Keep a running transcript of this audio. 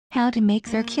How to make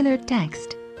circular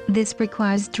text. This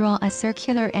requires draw a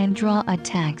circular and draw a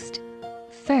text.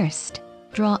 First,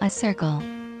 draw a circle.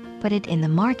 Put it in the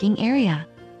marking area.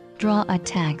 Draw a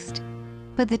text.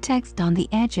 Put the text on the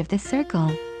edge of the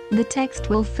circle. The text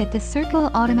will fit the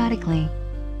circle automatically.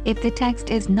 If the text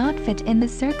is not fit in the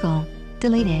circle,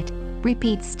 delete it.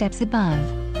 Repeat steps above.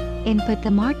 Input the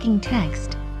marking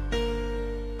text.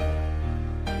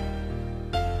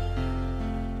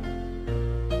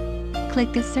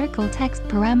 Click the circle text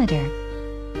parameter.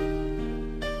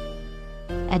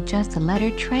 Adjust the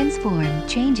letter transform.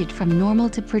 Change it from normal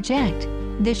to project.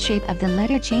 The shape of the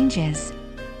letter changes.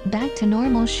 Back to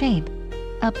normal shape.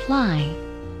 Apply.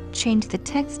 Change the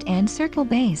text and circle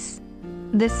base.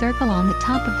 The circle on the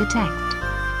top of the text.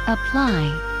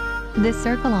 Apply. The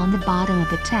circle on the bottom of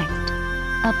the text.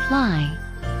 Apply.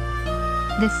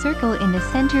 The circle in the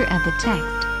center of the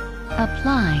text.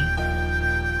 Apply.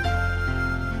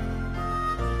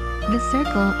 The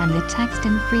circle and the text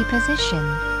in free position.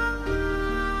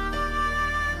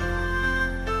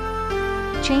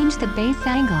 Change the base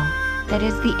angle, that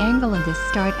is the angle of the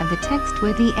start of the text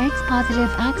with the X positive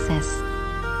axis.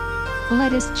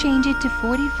 Let us change it to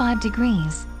 45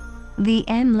 degrees. The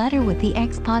M letter with the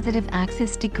X positive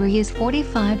axis degree is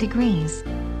 45 degrees.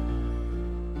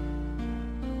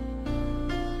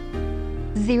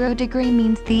 0 degree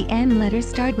means the M letter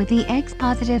start with the X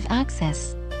positive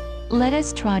axis. Let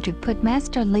us try to put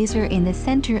master laser in the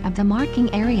center of the marking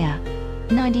area.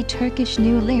 90 Turkish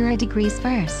new lira degrees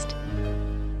first.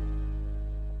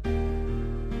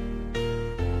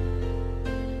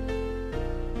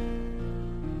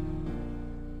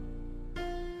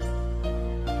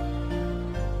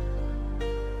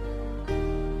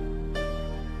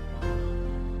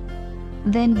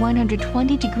 Then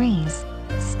 120 degrees,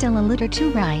 still a little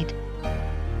to right.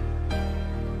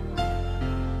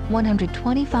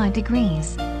 125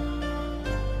 degrees.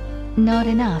 Not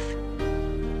enough.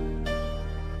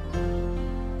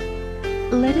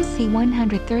 Let us see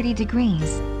 130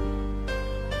 degrees.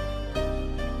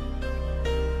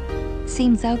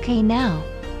 Seems okay now.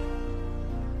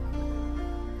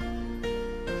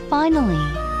 Finally,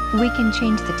 we can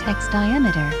change the text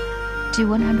diameter to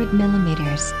 100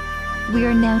 millimeters. We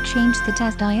are now changed the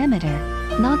text diameter,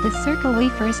 not the circle we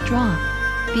first draw.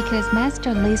 Because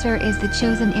master laser is the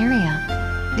chosen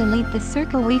area, delete the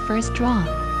circle we first draw.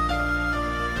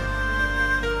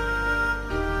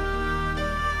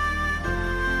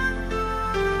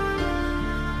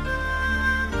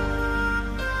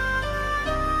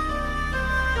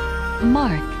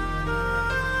 Mark.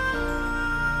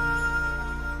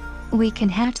 We can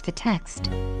hatch the text.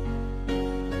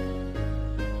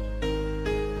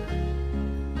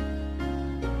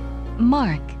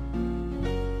 Mark.